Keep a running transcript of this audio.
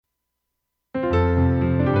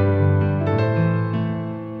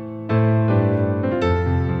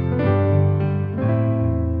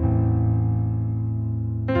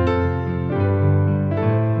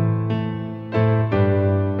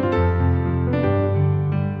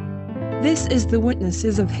This is the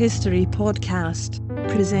Witnesses of History podcast,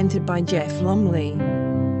 presented by Jeff Lumley.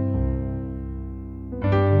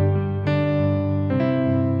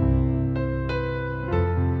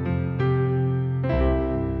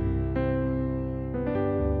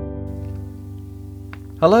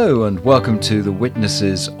 Hello and welcome to the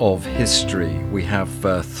Witnesses of History. We have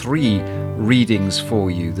three readings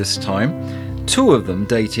for you this time, two of them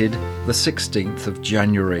dated the 16th of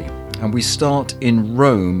January. And we start in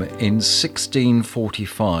Rome in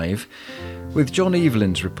 1645 with John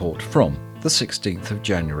Evelyn's report from the 16th of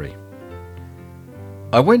January.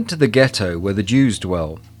 I went to the ghetto where the Jews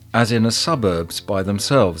dwell, as in a suburbs by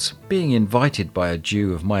themselves, being invited by a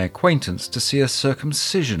Jew of my acquaintance to see a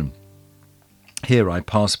circumcision. Here I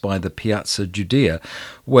passed by the Piazza Judea,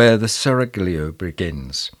 where the Seraglio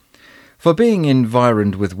begins. For being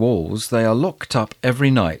environed with walls, they are locked up every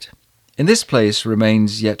night. In this place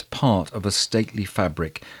remains yet part of a stately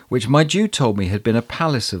fabric, which my Jew told me had been a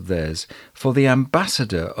palace of theirs, for the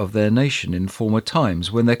ambassador of their nation in former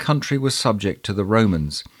times, when their country was subject to the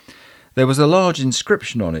Romans. There was a large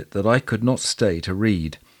inscription on it that I could not stay to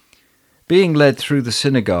read. Being led through the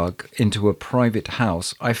synagogue into a private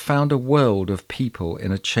house, I found a world of people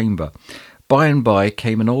in a chamber. By and by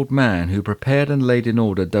came an old man who prepared and laid in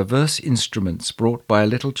order divers instruments brought by a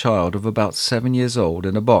little child of about 7 years old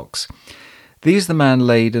in a box. These the man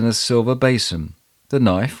laid in a silver basin. The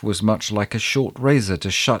knife was much like a short razor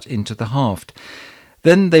to shut into the haft.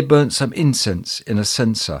 Then they burnt some incense in a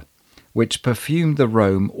censer, which perfumed the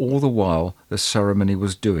room all the while the ceremony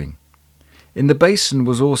was doing. In the basin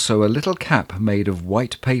was also a little cap made of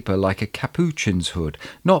white paper like a capuchin's hood,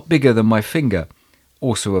 not bigger than my finger.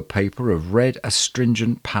 Also a paper of red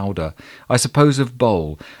astringent powder, I suppose of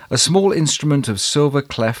bole, a small instrument of silver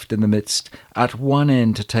cleft in the midst, at one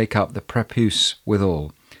end to take up the prepuce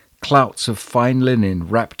withal, clouts of fine linen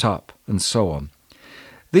wrapped up, and so on.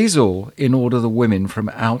 These all, in order the women from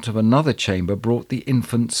out of another chamber brought the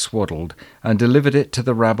infant swaddled, and delivered it to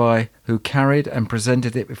the rabbi, who carried and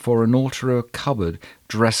presented it before an altar or cupboard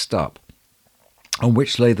dressed up, on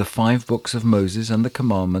which lay the 5 books of Moses and the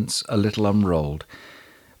commandments a little unrolled.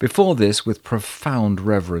 Before this, with profound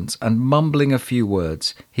reverence, and mumbling a few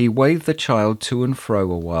words, he waved the child to and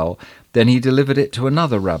fro a while. Then he delivered it to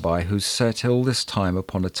another rabbi, who sat all this time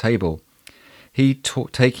upon a table. He,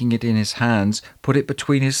 taking it in his hands, put it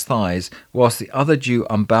between his thighs, whilst the other Jew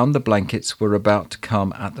unbound the blankets were about to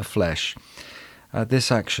come at the flesh. At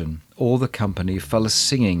this action, all the company fell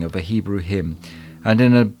a-singing of a Hebrew hymn, and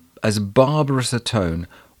in as barbarous a tone,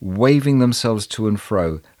 waving themselves to and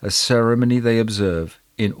fro, a ceremony they observe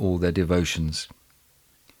in all their devotions.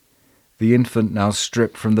 The infant now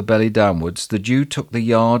stripped from the belly downwards, the Jew took the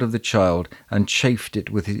yard of the child and chafed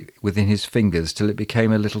it within his fingers till it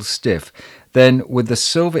became a little stiff. Then, with the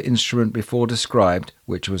silver instrument before described,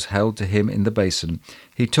 which was held to him in the basin,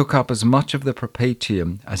 he took up as much of the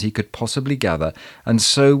propitium as he could possibly gather, and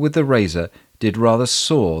so with the razor did rather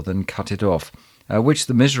saw than cut it off, at which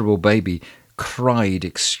the miserable baby cried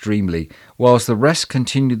extremely, whilst the rest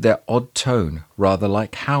continued their odd tone, rather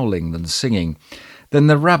like howling than singing. Then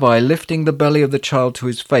the rabbi, lifting the belly of the child to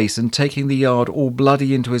his face, and taking the yard all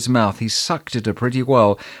bloody into his mouth, he sucked it a pretty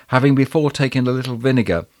while, having before taken a little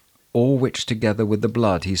vinegar, all which together with the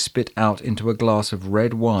blood he spit out into a glass of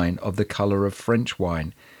red wine of the colour of French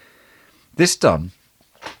wine. This done,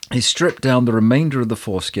 he stripped down the remainder of the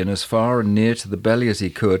foreskin as far and near to the belly as he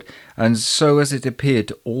could, and so as it appeared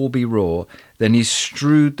to all be raw. Then he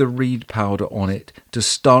strewed the reed powder on it to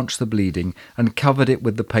stanch the bleeding, and covered it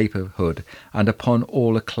with the paper hood, and upon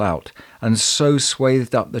all a clout, and so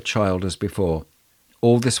swathed up the child as before.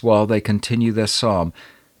 All this while they continued their psalm.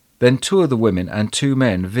 Then 2 of the women and 2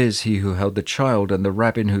 men, viz. He who held the child and the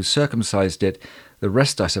rabbin who circumcised it, the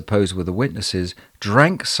rest I suppose were the witnesses,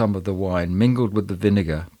 drank some of the wine mingled with the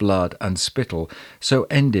vinegar, blood, and spittle. So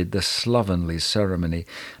ended the slovenly ceremony.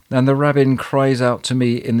 And the rabbin cries out to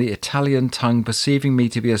me in the Italian tongue, perceiving me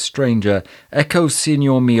to be a stranger, "Ecco,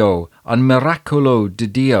 signor mio, un miracolo di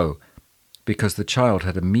Dio," because the child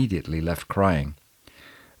had immediately left crying.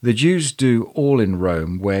 The Jews do all in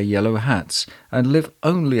Rome wear yellow hats, and live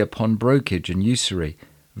only upon brokage and usury,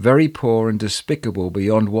 very poor and despicable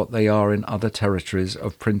beyond what they are in other territories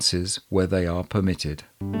of princes where they are permitted.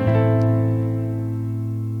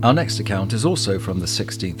 Our next account is also from the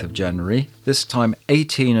 16th of January, this time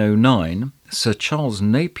 1809, Sir Charles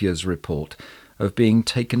Napier's report of being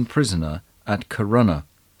taken prisoner at Corunna.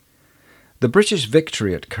 The British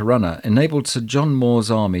victory at Corunna enabled Sir John Moore's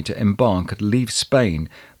army to embark and leave Spain,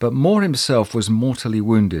 but Moore himself was mortally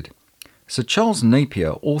wounded. Sir Charles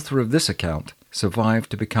Napier, author of this account, survived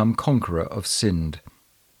to become conqueror of Sind.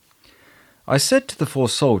 I said to the 4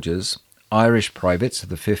 soldiers, Irish privates of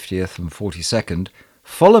the 50th and 42nd,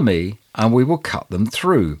 "Follow me and we will cut them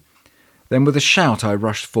through." Then with a shout I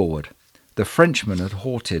rushed forward. The Frenchman had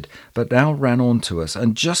halted, but now ran on to us,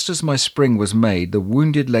 and just as my spring was made, the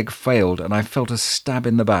wounded leg failed and I felt a stab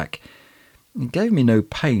in the back. It gave me no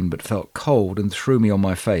pain, but felt cold and threw me on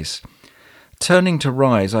my face. Turning to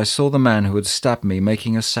rise, I saw the man who had stabbed me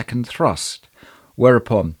making a second thrust,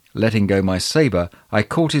 whereupon, letting go my sabre, I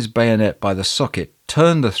caught his bayonet by the socket,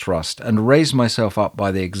 turned the thrust, and raised myself up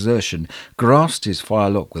by the exertion, grasped his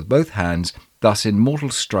firelock with both hands, thus in mortal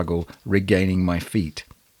struggle regaining my feet.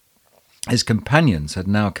 His companions had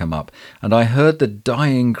now come up, and I heard the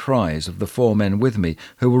dying cries of the 4 men with me,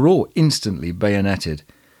 who were all instantly bayoneted.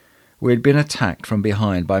 We had been attacked from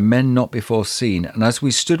behind by men not before seen, and as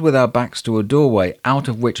we stood with our backs to a doorway, out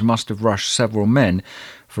of which must have rushed several men,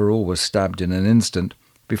 for all were stabbed in an instant,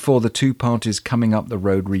 before the 2 parties coming up the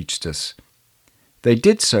road reached us. They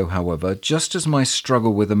did so, however, just as my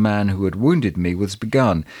struggle with the man who had wounded me was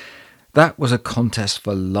begun. That was a contest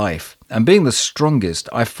for life, and being the strongest,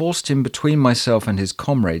 I forced him between myself and his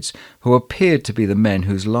comrades, who appeared to be the men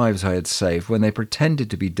whose lives I had saved when they pretended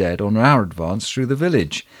to be dead on our advance through the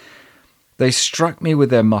village. They struck me with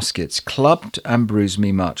their muskets, clubbed and bruised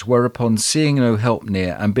me much, whereupon, seeing no help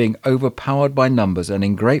near, and being overpowered by numbers and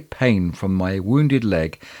in great pain from my wounded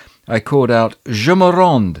leg, I called out, "Je me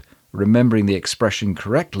rends," remembering the expression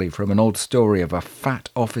correctly from an old story of a fat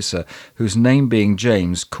officer whose name being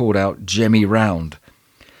James called out "Jemmy round."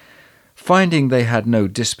 Finding they had no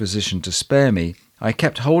disposition to spare me, I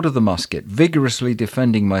kept hold of the musket, vigorously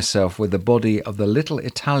defending myself with the body of the little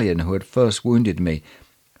Italian who had first wounded me,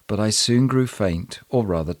 but I soon grew faint, or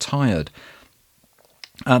rather tired.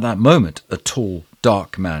 At that moment a tall,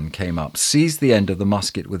 dark man came up, seized the end of the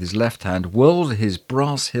musket with his left hand, whirled his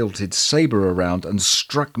brass-hilted sabre around, and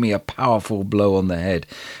struck me a powerful blow on the head,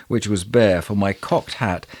 which was bare, for my cocked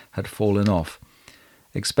hat had fallen off.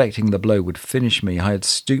 Expecting the blow would finish me, I had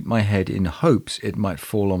stooped my head in hopes it might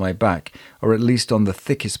fall on my back, or at least on the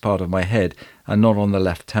thickest part of my head, and not on the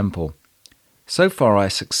left temple. So far I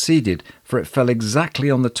succeeded, for it fell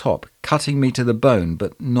exactly on the top, cutting me to the bone,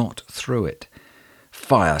 but not through it.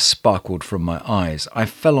 Fire sparkled from my eyes. I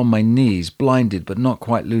fell on my knees, blinded but not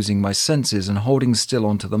quite losing my senses, and holding still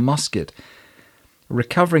onto the musket.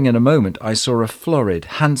 Recovering in a moment, I saw a florid,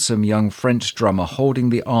 handsome young French drummer holding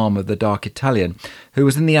the arm of the dark Italian, who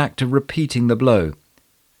was in the act of repeating the blow.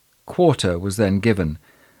 Quarter was then given,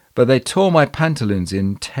 but they tore my pantaloons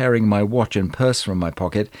in, tearing my watch and purse from my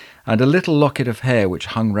pocket, and a little locket of hair which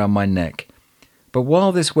hung round my neck. But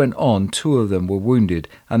while this went on, 2 of them were wounded,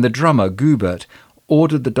 and the drummer, Gubert,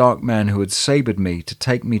 ordered the dark man who had sabred me to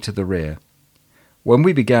take me to the rear. When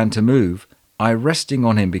we began to move, I resting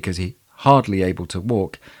on him because he hardly able to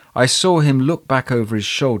walk, I saw him look back over his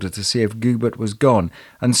shoulder to see if Gubert was gone,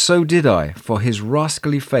 and so did I, for his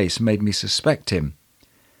rascally face made me suspect him.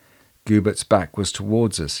 Gubert's back was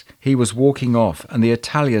towards us. He was walking off, and the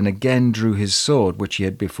Italian again drew his sword, which he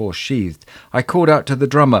had before sheathed. I called out to the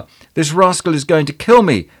drummer, "This rascal is going to kill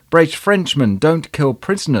me! Brave Frenchmen don't kill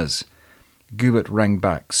prisoners!" Gubert rang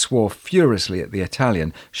back, swore furiously at the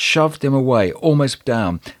Italian, shoved him away, almost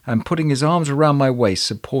down, and putting his arms around my waist,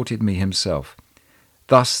 supported me himself.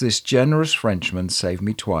 Thus this generous Frenchman saved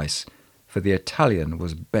me twice, for the Italian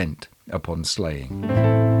was bent upon slaying.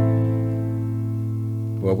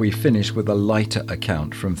 Well, we finish with a lighter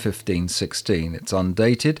account from 1516. It's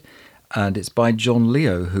undated, and it's by John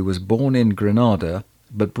Leo, who was born in Granada,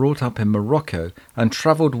 but brought up in Morocco, and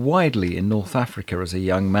travelled widely in North Africa as a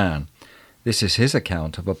young man. This is his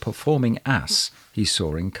account of a performing ass he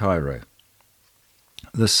saw in Cairo.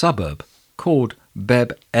 The suburb, called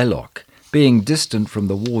Beb Elok, being distant from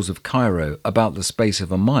the walls of Cairo about the space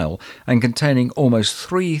of a mile and containing almost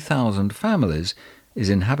 3,000 families, is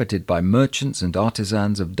inhabited by merchants and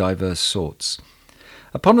artisans of diverse sorts.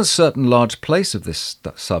 Upon a certain large place of this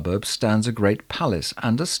suburb stands a great palace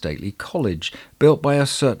and a stately college, built by a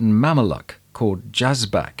certain Mameluck called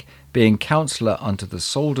Jazbak, being counsellor unto the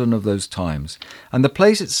Sultan of those times, and the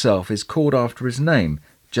place itself is called after his name,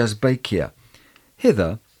 Jazbakia.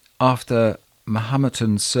 Hither, after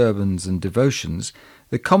Mahometan sermons and devotions,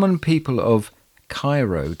 the common people of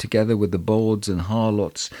Cairo, together with the bawds and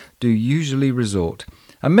harlots, do usually resort,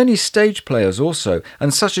 and many stage players also,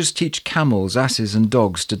 and such as teach camels, asses, and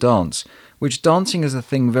dogs to dance, which dancing is a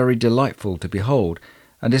thing very delightful to behold,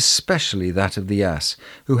 and especially that of the ass,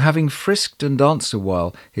 who having frisked and danced a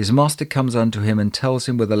while, his master comes unto him and tells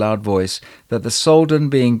him with a loud voice that the Sultan,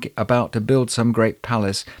 being about to build some great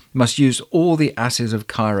palace, must use all the asses of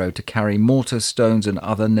Cairo to carry mortar, stones, and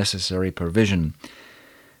other necessary provision.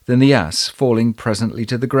 Then the ass, falling presently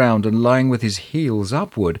to the ground and lying with his heels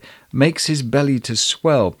upward, makes his belly to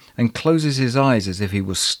swell and closes his eyes as if he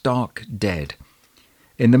was stark dead.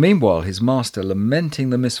 In the meanwhile his master, lamenting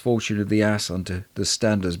the misfortune of the ass unto the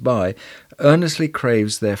standers by, earnestly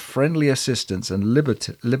craves their friendly assistance and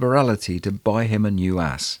liberality to buy him a new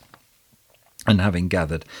ass. And having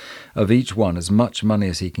gathered of each one as much money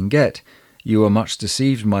as he can get, "You are much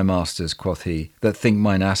deceived, my masters," quoth he, "that think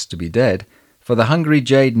mine ass to be dead. For the hungry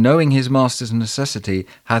jade, knowing his master's necessity,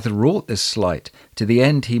 hath wrought this sleight, to the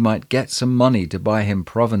end he might get some money to buy him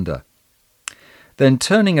provender." Then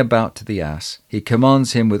turning about to the ass, he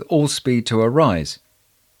commands him with all speed to arise.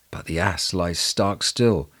 But the ass lies stark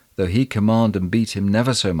still, though he command and beat him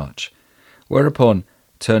never so much. Whereupon,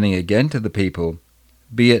 turning again to the people,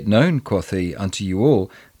 "Be it known," quoth he, "unto you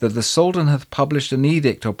all, that the Soldan hath published an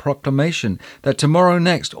edict or proclamation, that tomorrow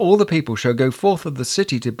next all the people shall go forth of the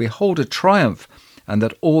city to behold a triumph, and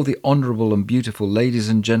that all the honourable and beautiful ladies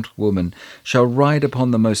and gentlewomen shall ride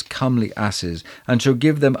upon the most comely asses, and shall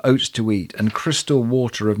give them oats to eat, and crystal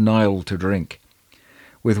water of Nile to drink."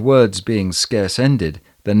 With words being scarce ended,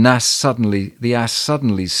 the ass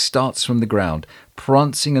suddenly starts from the ground,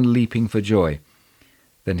 prancing and leaping for joy.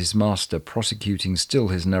 Then his master, prosecuting still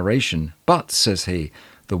his narration, "But," says he,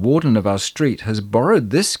 "the warden of our street has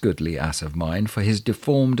borrowed this goodly ass of mine for his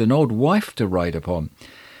deformed and old wife to ride upon."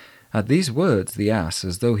 At these words the ass,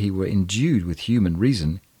 as though he were endued with human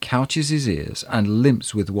reason, couches his ears and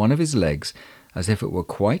limps with one of his legs as if it were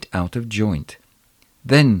quite out of joint.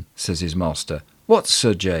 "Then," says his master, "what,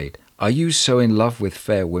 Sir Jade, are you so in love with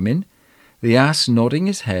fair women?" The ass, nodding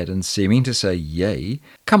his head and seeming to say yea,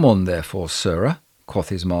 "Come on therefore, sirrah," quoth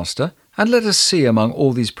his master, "and let us see among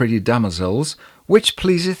all these pretty damosels which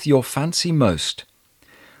pleaseth your fancy most."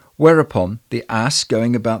 Whereupon the ass,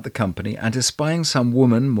 going about the company, and espying some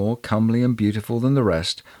woman more comely and beautiful than the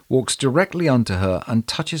rest, walks directly unto her and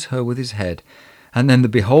touches her with his head. And then the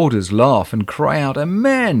beholders laugh and cry out,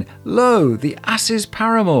 "Amen! Lo, the ass's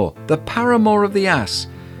paramour, the paramour of the ass!"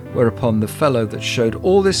 Whereupon the fellow that showed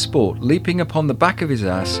all this sport, leaping upon the back of his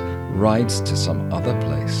ass, rides to some other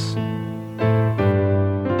place.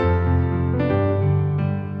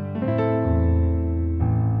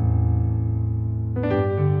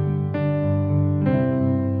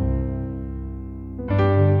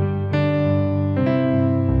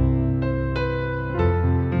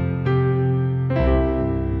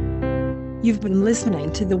 You've been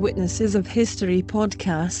listening to the Witnesses of History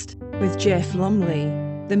podcast with Jeff Lumley.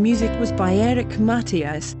 The music was by Eric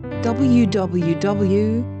Matthias.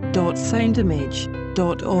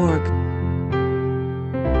 www.soundimage.org